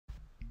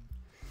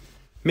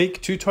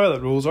Make 2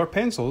 toilet rolls or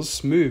pencils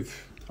smooth,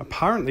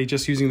 apparently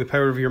just using the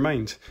power of your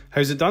mind.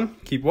 How's it done?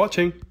 Keep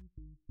watching.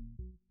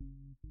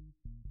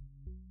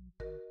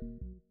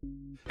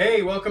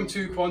 Hey, welcome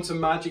to Quantum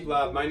Magic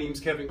Lab. My name's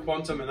Kevin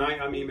Quantum and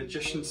I am a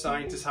magician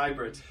scientist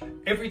hybrid.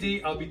 Every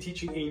day I'll be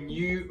teaching a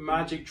new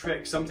magic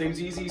trick, sometimes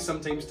easy,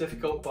 sometimes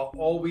difficult, but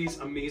always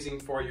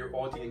amazing for your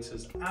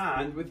audiences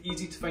and with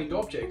easy to find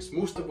objects,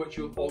 most of which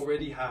you'll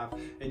already have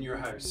in your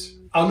house.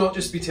 I'll not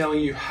just be telling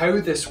you how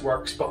this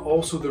works, but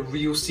also the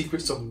real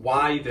secrets of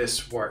why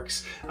this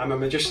works. I'm a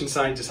magician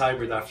scientist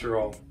hybrid after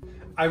all.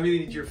 I really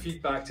need your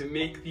feedback to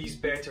make these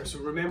better, so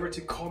remember to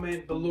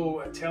comment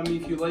below, tell me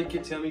if you like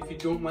it, tell me if you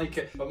don't like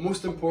it, but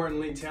most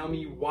importantly tell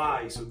me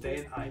why, so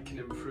then I can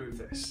improve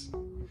this.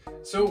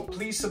 So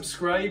please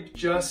subscribe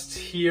just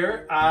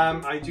here.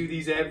 I do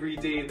these every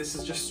day. This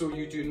is just so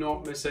you do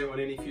not miss out on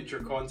any future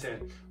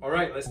content.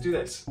 Alright, let's do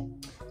this.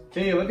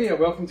 Okay, Olivia,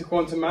 welcome to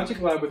Quantum Magic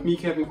Lab with me,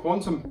 Kevin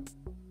Quantum.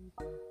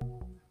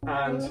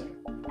 And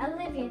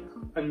Olivia Quantum.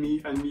 And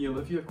me,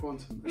 Olivia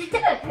Quantum.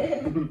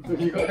 Have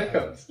you got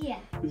hiccups? Yeah.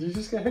 Did you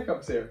just get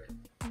hiccups there?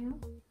 No.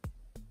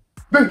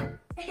 Boo!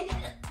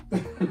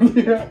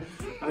 Yeah,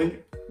 I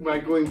think by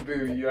going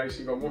boo, you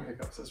actually got more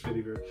hiccups. That's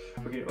really weird.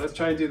 Okay, let's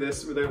try and do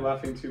this without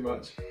laughing too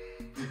much.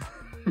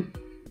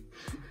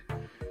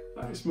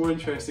 It's more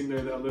interesting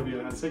now that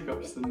Olivia has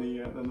hiccups than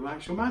the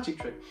actual magic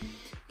trick.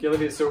 Okay,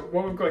 Olivia, so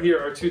what we've got here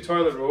are 2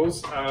 toilet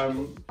rolls.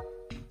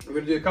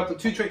 We're going to do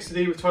 2 tricks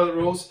today with toilet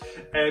rolls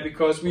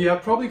because we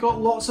have probably got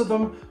lots of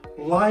them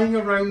lying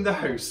around the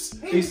house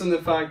based on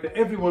the fact that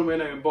everyone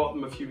went out and bought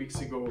them a few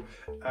weeks ago.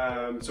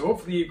 So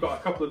hopefully you've got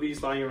a couple of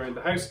these lying around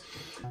the house.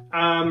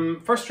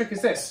 First trick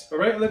is this,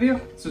 alright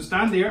Olivia? So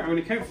stand there, I'm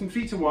going to count from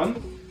 3 to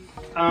 1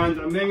 and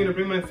I'm then going to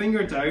bring my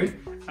finger down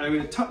and I'm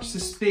going to touch the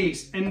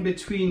space in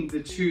between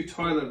the 2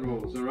 toilet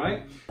rolls,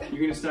 alright?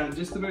 You're going to stand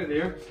just about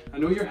there. I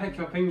know you're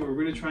hiccuping, but we're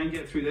going to try and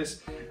get through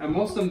this. And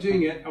whilst I'm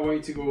doing it, I want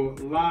you to go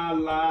la,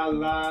 la,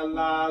 la,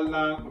 la,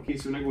 la. Okay,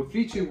 so when I go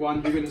 3, 2,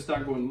 1, you're going to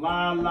start going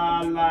la,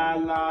 la, la,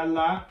 la,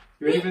 la.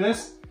 You ready for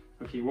this?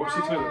 Okay, watch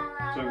the toilet.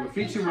 So I go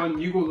 3, 2, 1,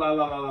 you go la,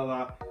 la, la, la,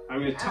 la. I'm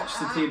going to touch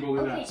the table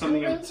like that.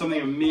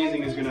 Something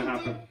amazing is going to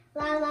happen.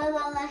 La la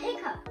la la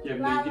hiccup. Yeah,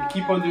 but you're going to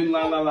keep on doing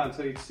la, la, la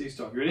until you say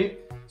stop. You ready?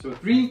 So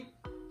 3,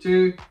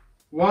 2,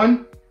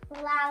 1. La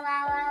la la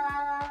la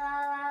la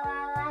la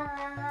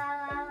la.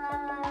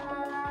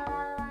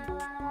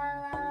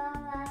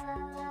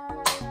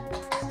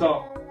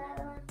 Stop.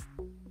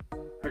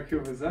 How cool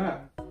was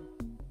that?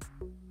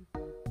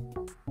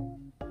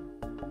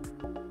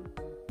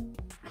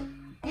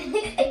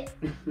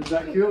 Is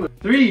that cool?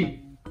 3,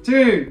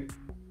 2,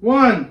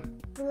 1.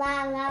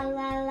 La la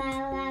la la la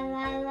la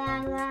la la la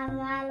la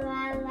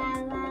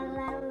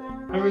la.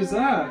 How was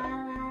that?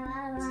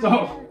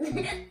 Stop.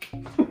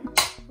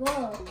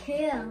 Whoa,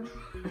 cool.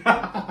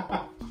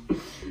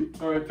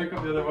 Alright, pick up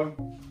the other one.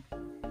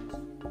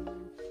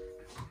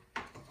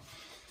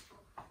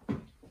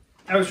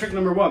 That was trick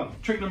number 1.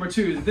 Trick number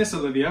 2 is this,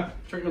 Olivia.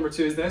 Trick number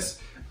 2 is this.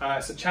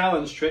 It's a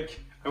challenge trick.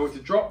 I want to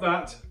drop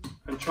that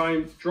and try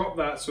and drop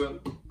that so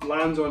it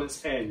lands on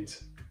its end.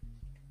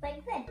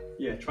 Like this?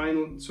 Yeah, try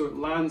and so it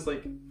lands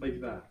like that. Like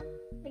that?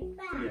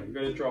 Yeah, you're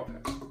going to drop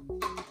it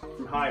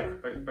from higher,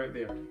 about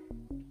there.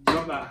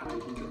 Not that high,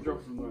 you can drop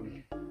it from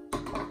one. A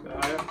bit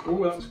higher.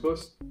 Oh, that was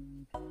close.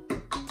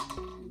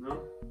 No.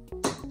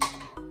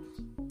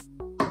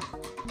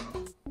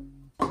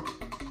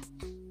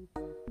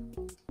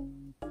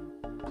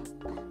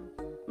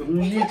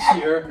 When you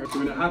cheater, so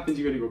when it happens,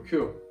 you're going to go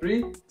cool.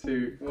 3,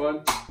 2,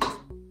 1.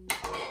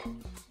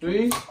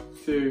 3,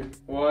 2,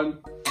 1.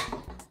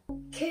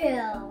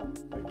 Cool.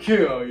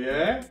 Cool,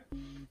 yeah?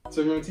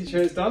 So I'm going to teach you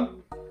how it's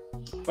done.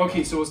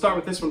 Okay, so we'll start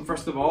with this one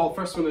first of all.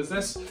 First one is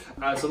this.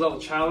 It's a little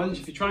challenge.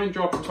 If you try and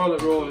drop a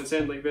toilet roll on its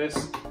end like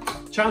this,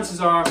 chances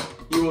are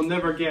you will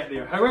never get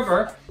there.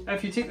 However,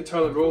 if you take the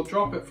toilet roll,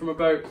 drop it from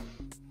about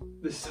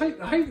the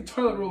height the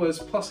toilet roll is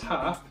plus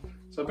half,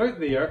 so about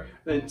there,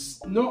 then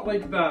it's not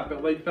like that,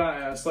 but like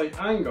that at a slight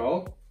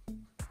angle.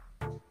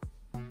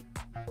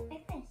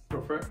 Like this.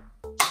 Go for it.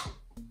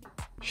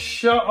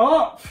 Shut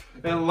up!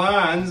 It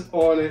lands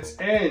on its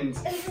end.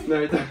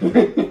 Now,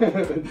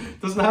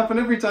 it doesn't happen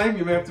every time.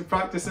 You may have to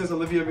practice this.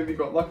 Olivia maybe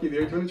got lucky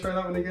there. Do you want to try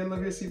that one again,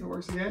 Olivia? See if it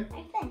works again?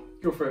 Like this.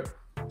 Go for it.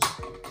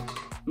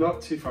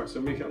 Not too far,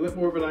 so make it a little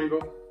more of an angle.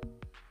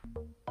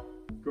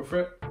 Go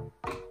for it.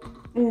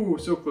 Ooh,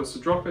 so close. So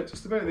drop it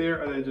just about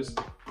there and then just,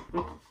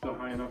 oh, not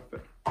high enough,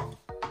 but,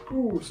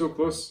 ooh, so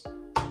close.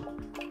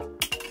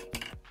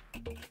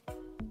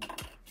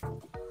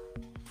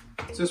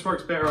 So this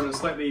works better on a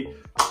slightly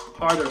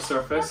harder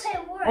surface. Look,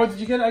 it worked. Oh, did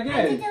you get it again?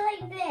 I did it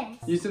like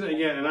this. You did it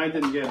again and I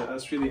didn't get it.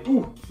 That's really,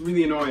 ooh,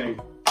 really annoying.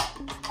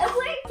 It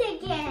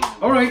worked again.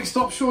 Alright,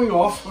 stop showing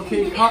off.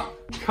 Okay, cut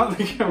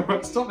the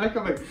camera. Stop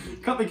hiccuping.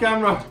 Cut the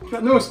camera.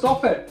 No,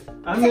 stop it.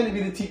 I'm meant to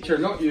be the teacher,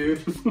 not you.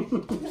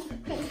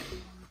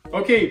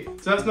 Okay,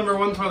 so that's number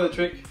 1 toilet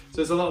trick.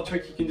 So it's a little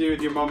trick you can do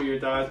with your mum or your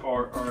dad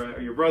or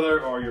your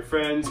brother or your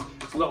friends.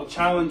 It's a little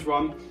challenge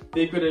one.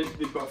 They've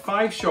got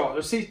 5 shots,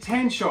 or say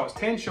 10 shots.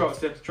 10 shots.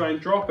 They have to try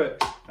and drop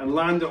it and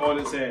land it on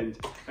its end.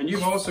 And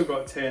you've also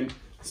got 10.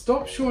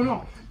 Stop showing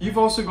off. You've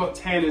also got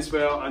 10 as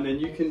well, and then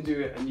you can do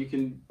it, and you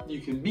can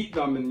beat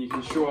them, and you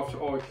can show off.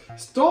 Oh,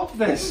 stop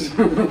this!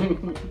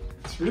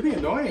 It's really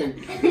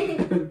annoying.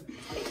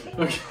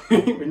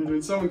 Okay,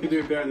 when someone can do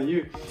it better than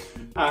you.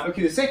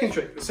 Okay, the second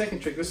trick.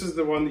 This is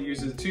the one that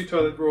uses 2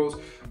 toilet rolls,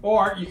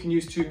 or you can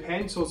use 2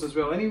 pencils as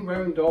well. Any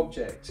round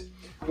object.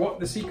 What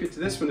the secret to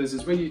this one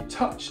is when you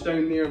touch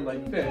down there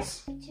like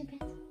this.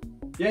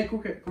 Yeah, go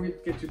get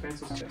 2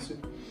 pencils, Jess.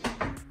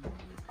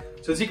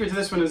 So the secret to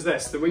this one is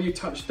this, that when you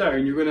touch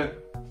down, you're going to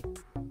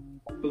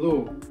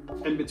blow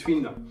in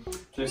between them.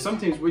 Now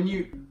sometimes when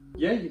you,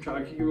 yeah, you try,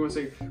 I'll give you 1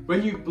 second.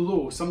 When you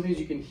blow, sometimes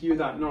you can hear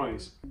that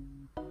noise.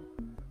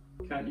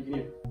 You can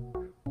hear,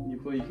 when you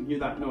blow, you can hear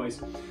that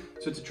noise.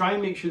 So to try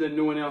and make sure that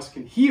no one else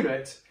can hear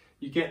it,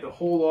 you get the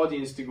whole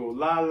audience to go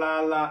la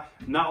la la,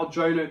 and that'll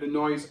drown out the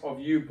noise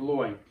of you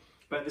blowing.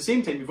 But at the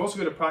same time, you've also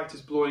got to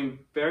practice blowing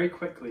very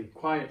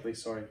quietly,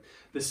 sorry.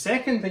 The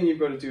second thing you've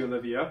got to do,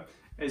 Olivia,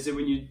 is that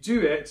when you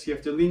do it, you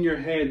have to lean your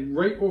head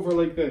right over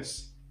like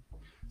this,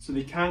 so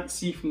they can't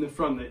see from the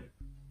front. That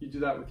you do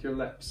that with your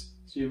lips.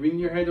 So you lean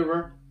your head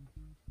over,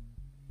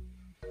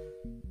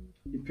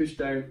 you push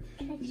down.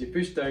 As you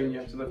push down, you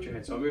have to lift your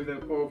head. So I'll move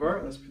them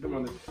over. Let's put them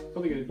on the.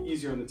 Probably going to be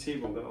easier on the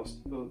table. But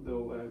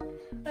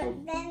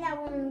then that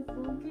one will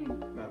fall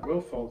down. That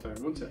will fall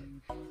down, won't it?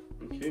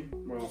 Okay.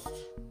 Well,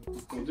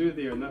 we'll do it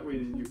there, and that way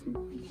you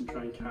can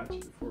try and catch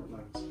it before it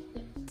lands.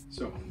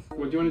 So,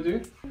 what do you want to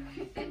do?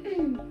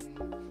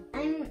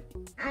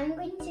 I'm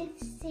going to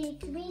say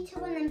 3, 2,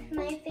 1 and put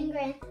my finger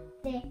in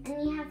there,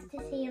 and you have to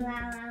say la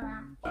la la.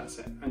 That's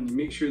it. And you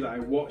make sure that I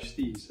watch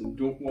these and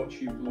don't watch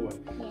you blow it.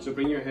 Yeah. So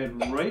bring your head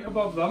right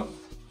above them.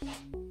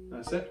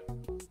 That's it.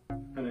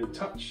 And then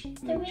touch.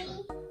 3,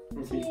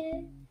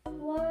 2,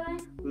 1.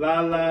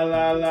 La la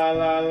la la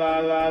la la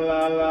la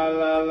la la la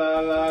la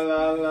la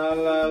la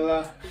la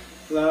la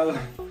la la.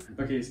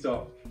 Okay,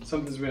 stop.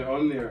 Something's went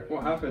on there.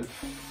 What happened?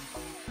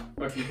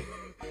 Okay.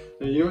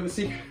 Now you know what the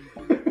secret.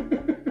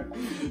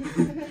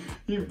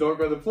 You've not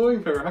got the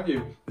blowing power, have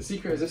you? The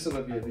secret is this,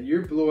 Olivia, that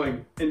you're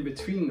blowing in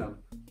between them,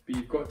 but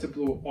you've got to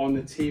blow on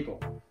the table.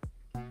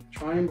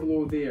 Try and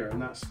blow there in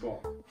that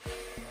spot.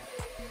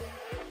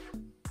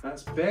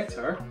 That's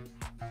better.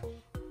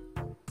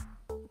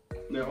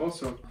 Now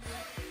also,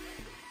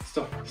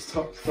 stop.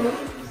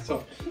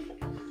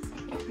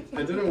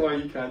 I don't know why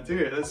you can't do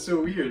it. That's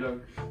so weird. I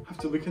have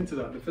to look into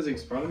that in the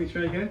physics part. Let me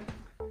try again.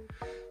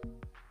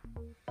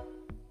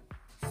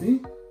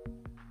 See?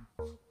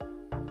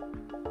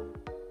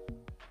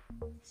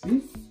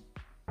 See?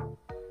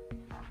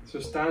 So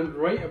stand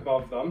right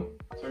above them.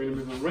 So I'm going to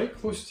move them right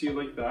close to you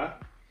like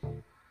that.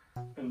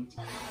 And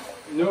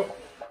no,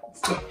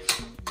 stop.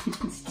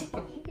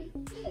 Stop.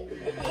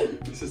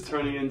 This is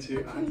turning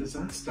into a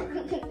disaster.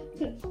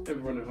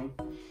 Everyone at home.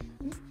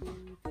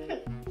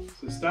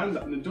 So stand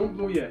up. Now don't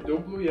blow yet.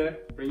 Don't blow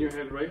yet. Bring your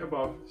head right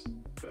above.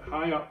 But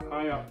high up,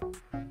 high up.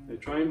 Now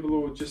try and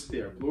blow just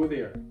there. Blow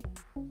there.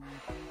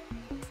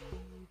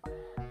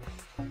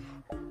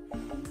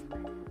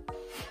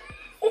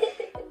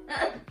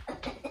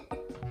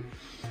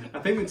 I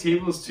think the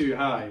table's too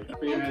high.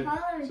 Bring your head.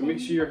 So make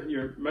sure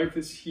your mouth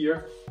is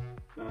here.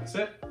 That's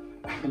it.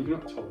 You're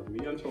not taller than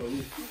me, I'm taller than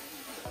you.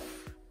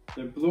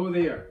 Now blow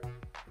there.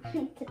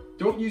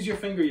 Don't use your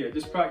finger yet,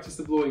 just practice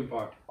the blowing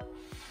part.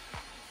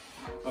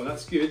 Oh,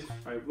 that's good.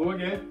 Alright, blow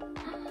again.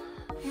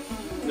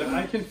 Now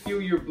I can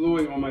feel your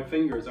blowing on my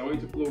fingers. I want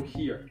you to blow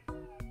here.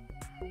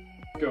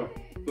 Go.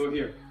 Blow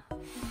here.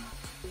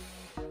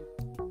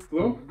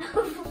 Blow.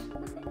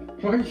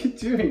 What are you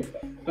doing?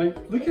 Like,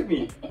 look at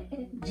me.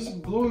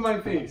 Just blow in my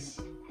face.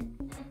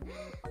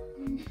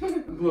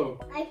 Blow.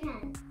 I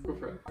can. Go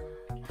for it.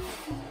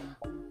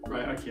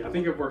 Right, okay, I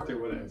think I've worked out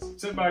what it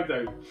is. Sit back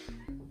down.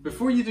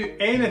 Before you do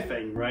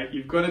anything, right,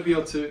 you've got to be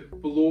able to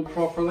blow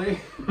properly.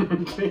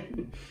 Okay?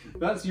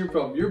 That's your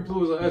problem. Your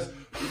blow is like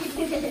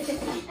this.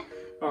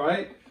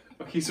 Alright?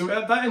 Okay, so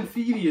that in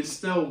theory is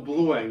still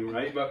blowing,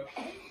 right? But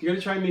you got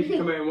to try and make it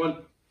come out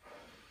in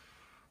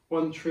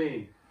one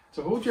train.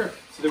 So so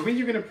the way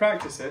you're going to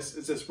practice this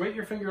is this. Wet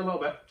your finger a little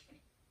bit.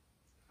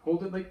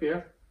 Hold it like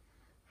there.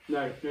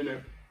 Now.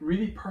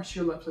 Really purse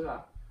your lips like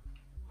that.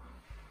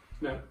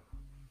 Now.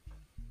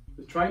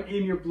 Try and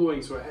aim your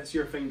blowing so it hits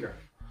your finger.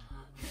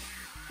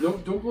 No,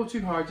 don't blow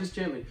too hard, just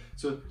gently.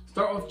 So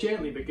start off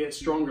gently but get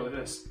stronger like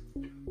this.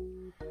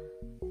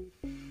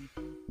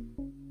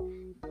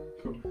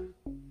 Cool.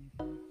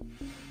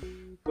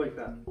 Like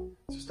that.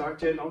 So start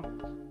gentle.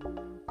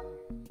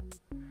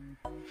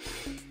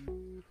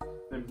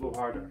 Then blow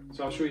harder.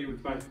 So I'll show you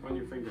with on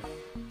your finger.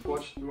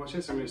 Watch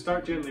this. I'm going to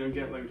start gently and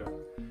get louder.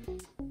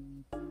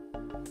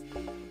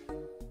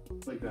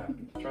 Like that.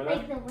 Try that.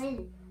 Like the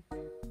wind.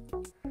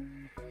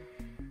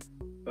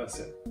 That's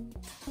it.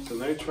 So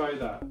now try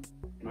that.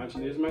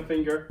 Imagine there's my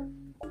finger.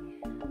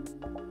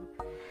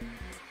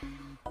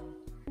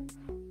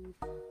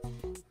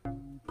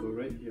 Blow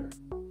right here.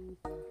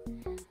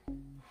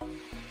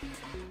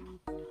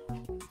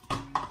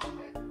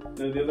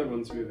 Now the other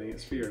one's moving,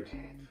 it's weird.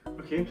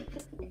 Okay.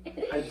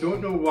 I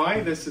don't know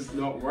why this is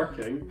not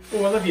working.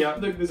 Oh, Olivia,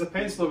 look, there's a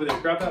pencil over there.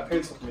 Grab that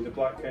pencil for me, the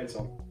black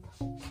pencil.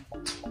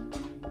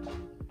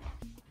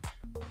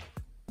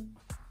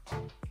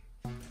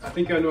 I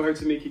think I know how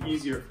to make it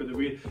easier for the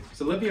way,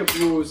 because Olivia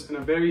blows in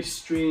a very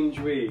strange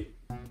way.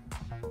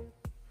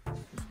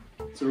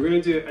 So we're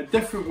going to do a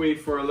different way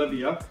for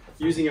Olivia,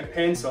 using a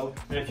pencil.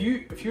 And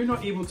if you're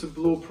not able to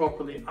blow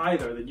properly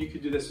either, then you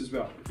could do this as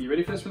well. Okay, you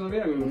ready for this one,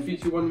 Olivia? I'm going to go 3,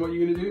 2, 1. What are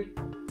you going to do?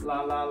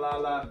 La la la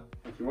la.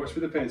 Okay, watch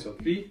with the pencil.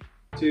 3,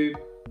 2,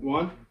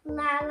 1.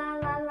 La la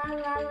la la la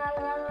la la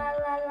la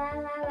la la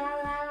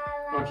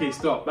la la. Okay,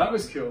 stop. That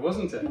was cool,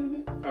 wasn't it?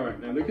 All right,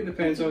 now look at the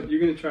pencil. You're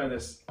going to try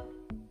this.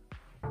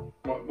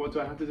 What do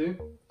I have to do?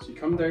 So you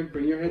come down,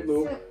 bring your head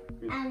low.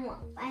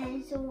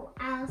 So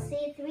I'll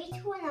say 3, 2,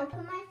 1. I'll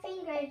put my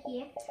finger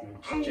here.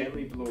 And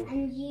gently blow.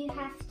 And you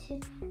have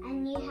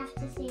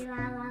to say la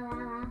la la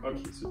la.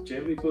 Okay, so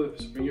gently blow.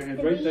 So bring your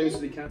head right down so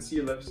they can't see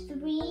your lips.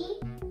 3,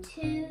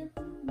 2,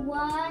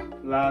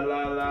 1. La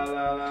la la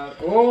la la.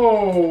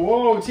 Oh,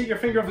 whoa, take your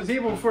finger off the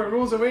table before it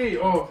rolls away.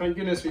 Oh, thank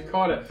goodness we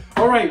caught it.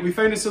 All right, we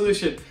found a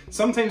solution.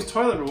 Sometimes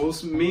toilet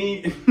rolls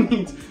may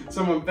need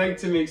someone big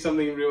to make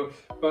something real,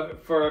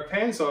 but for a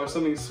pencil or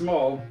something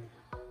small,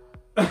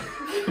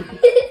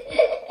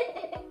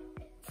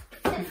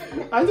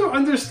 I don't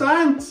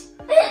understand.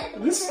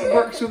 This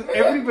works with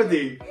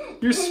everybody.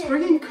 You're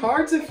springing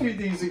cards a few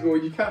days ago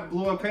and you can't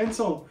blow a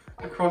pencil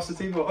across the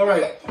table. All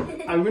right,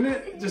 I'm going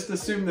to just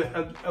assume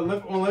that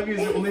Olivia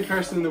is the only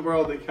person in the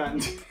world that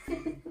can't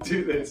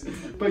do this.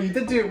 But you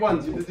did do it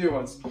once,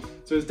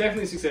 So it's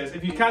definitely a success.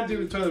 If you can't do it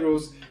with toilet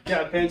rolls,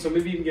 get a pencil,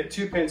 maybe even get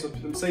 2 pencils,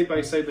 put them side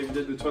by side like you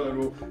did with the toilet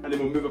roll, and then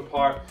we'll move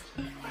apart.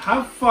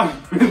 Have fun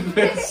with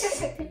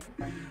this.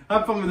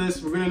 Have fun with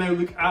this. We're going to now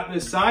look at the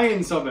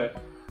science of it.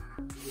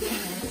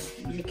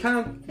 You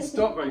can't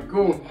stop, right?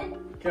 Go.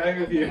 Get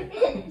out of here.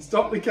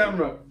 Stop the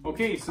camera.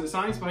 Okay, so the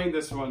science behind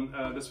this one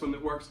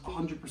that works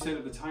 100%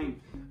 of the time,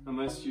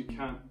 unless you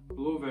can't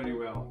blow very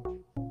well.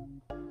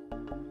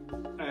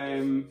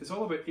 It's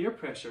all about air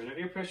pressure. Now,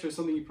 air pressure is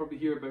something you probably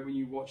hear about when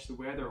you watch the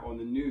weather on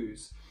the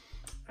news.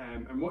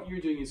 And what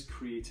you're doing is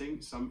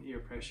creating some air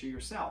pressure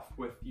yourself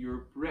with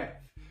your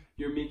breath.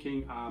 You're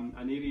making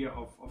an area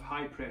of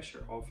high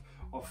pressure, of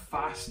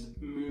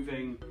fast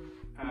moving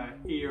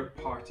air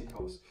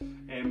particles.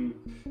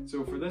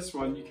 So for this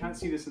one, you can't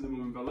see this at the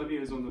moment, but Olivia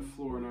is on the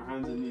floor on her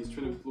hands and knees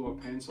trying to blow a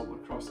pencil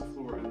across the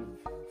floor and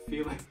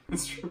failing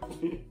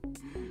miserably.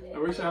 I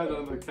wish I had it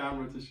on the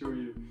camera to show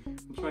you.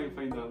 I'll try and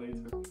find that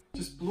later.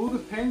 Just blow the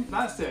pen,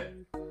 that's it.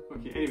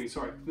 Okay, anyway,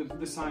 sorry,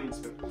 the science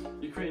bit.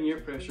 You're creating air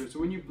pressure, so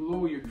when you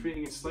blow, you're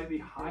creating a slightly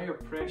higher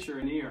pressure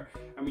in air.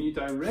 And when you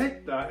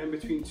direct that in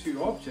between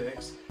 2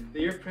 objects,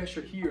 the air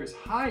pressure here is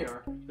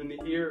higher than the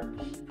air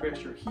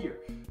pressure here.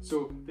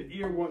 So the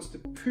air wants to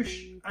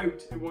push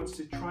out, it wants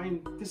to try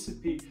and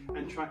dissipate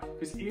and try,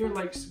 because air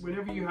likes,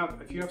 whenever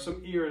if you have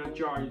some air in a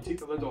jar and you take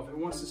the lid off, it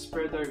wants to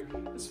spread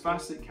out as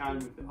fast as it can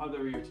with the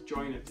other air to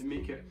join it to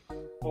make it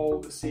all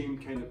the same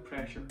kind of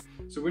pressure.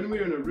 So when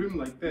we're in a room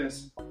like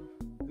this,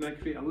 and I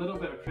create a little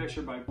bit of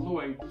pressure by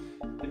blowing,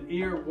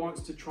 the air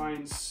wants to try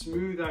and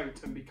smooth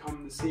out and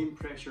become the same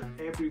pressure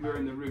everywhere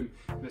in the room.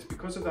 And it's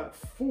because of that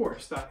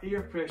force, that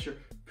air pressure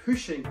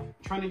pushing,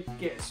 trying to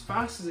get as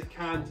fast as it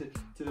can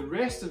to the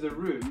rest of the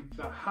room,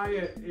 that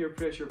higher air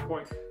pressure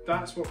point,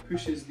 that's what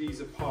pushes these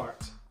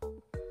apart.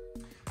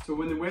 So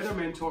when the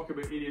weathermen talk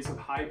about areas of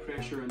high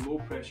pressure and low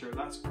pressure,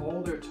 that's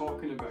all they're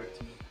talking about.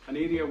 An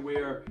area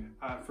where,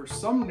 for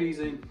some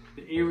reason,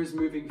 the air is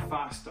moving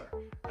faster.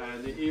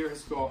 The air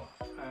has got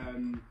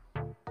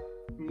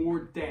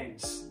more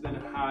dense than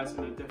it has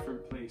in a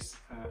different place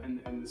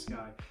in the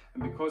sky.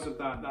 And because of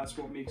that, that's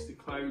what makes the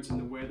clouds and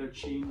the weather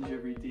change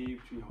every day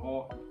between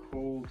hot and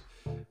cold.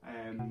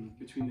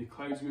 Between the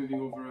clouds moving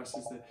over us,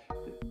 is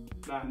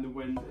that and the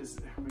wind is,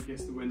 I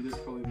guess the wind is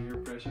probably the air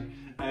pressure.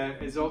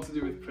 It's all to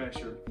do with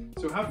pressure.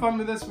 So have fun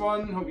with this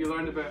one. Hope you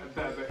learned a bit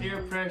about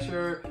air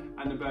pressure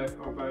and about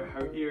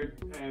how air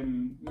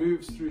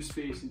moves through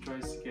space and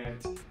tries to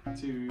get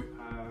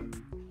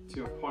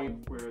to a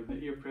point where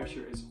the air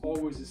pressure is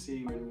always the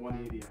same in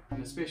one area.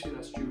 And especially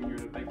that's true when you're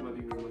in a big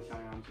living room like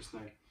I am just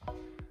now.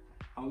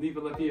 I'll leave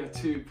Olivia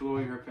to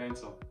blowing her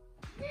pencil.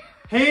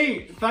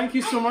 Hey, thank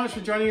you so much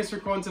for joining us for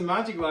Quantum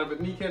Magic Lab with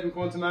me, Kevin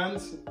Quantum,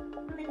 and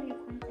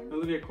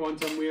Olivia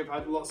Quantum. We have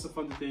had lots of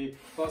fun today.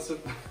 Lots of.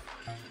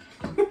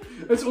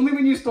 It's only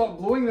when you stop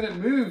blowing that it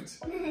moved.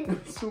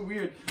 It's so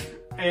weird.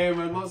 We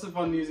had lots of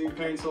fun using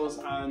pencils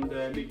and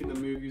making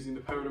them move using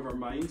the power of our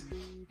mind.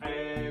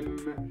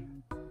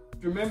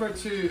 Remember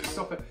to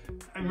stop it.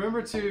 And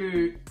remember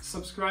to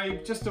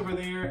subscribe just over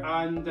there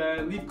and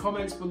leave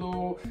comments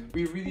below.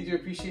 We really do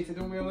appreciate it,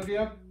 don't we,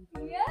 Olivia?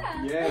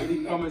 Yeah. Yeah,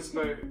 leave comments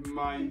about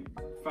my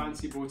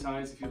fancy bow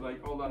ties if you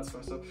like, all that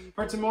sort of stuff.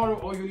 For tomorrow,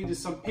 all you need is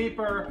some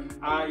paper,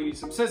 you need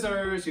some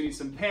scissors, you need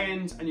some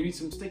pens, and you need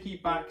some sticky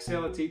back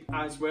sellotape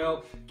as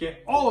well.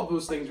 Get all of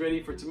those things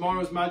ready for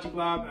tomorrow's Magic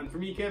Lab. And for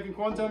me, Kevin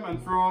Quantum,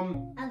 and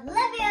from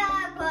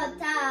Olivia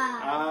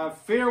Quantum.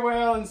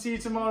 Farewell and see you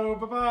tomorrow.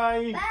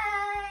 Bye-bye. Bye.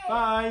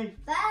 Bye.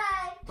 Bye.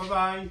 Bye.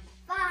 Bye-bye.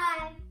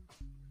 Bye.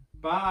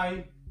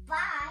 Bye.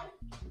 Bye.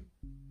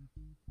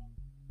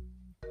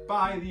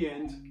 Bye, the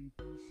end.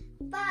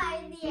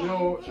 Bye. The end.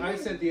 No, I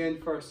said the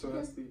end first, so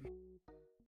that's the...